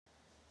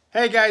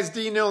Hey guys,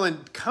 Dean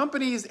Newland.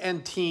 Companies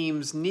and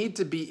teams need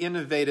to be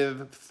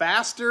innovative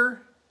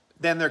faster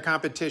than their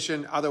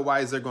competition,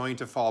 otherwise they're going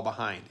to fall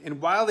behind.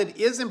 And while it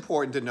is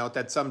important to note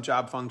that some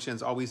job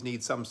functions always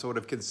need some sort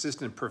of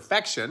consistent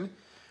perfection,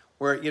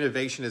 where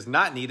innovation is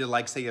not needed,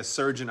 like say a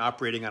surgeon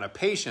operating on a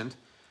patient,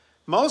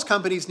 most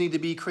companies need to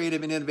be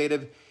creative and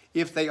innovative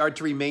if they are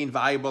to remain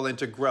viable and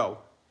to grow.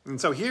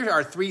 And so here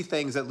are 3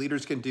 things that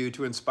leaders can do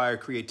to inspire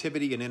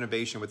creativity and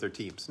innovation with their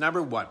teams.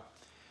 Number 1,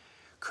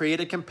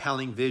 create a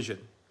compelling vision.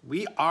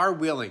 We are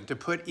willing to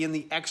put in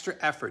the extra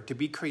effort to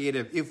be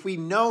creative if we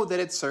know that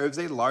it serves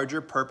a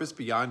larger purpose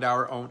beyond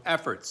our own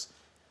efforts.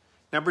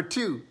 Number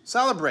 2,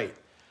 celebrate.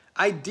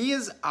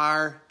 Ideas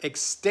are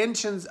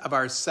extensions of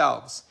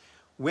ourselves.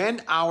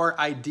 When our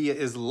idea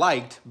is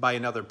liked by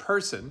another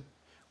person,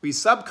 we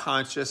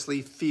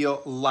subconsciously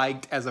feel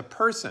liked as a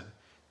person.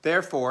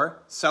 Therefore,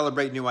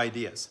 celebrate new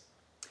ideas.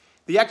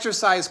 The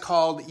exercise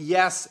called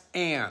Yes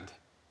and.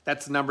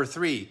 That's number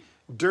 3.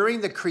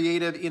 During the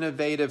creative,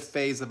 innovative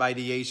phase of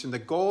ideation, the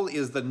goal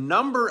is the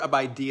number of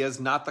ideas,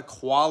 not the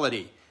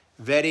quality.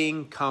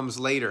 Vetting comes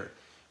later.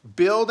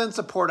 Build and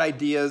support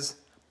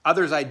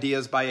others'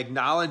 ideas by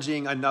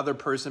acknowledging another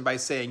person by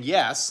saying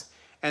yes,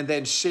 and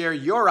then share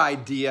your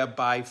idea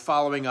by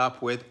following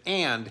up with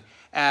and,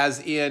 as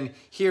in,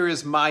 here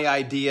is my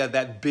idea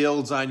that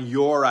builds on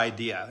your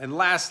idea. And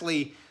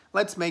lastly,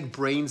 let's make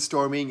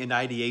brainstorming and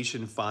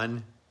ideation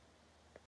fun.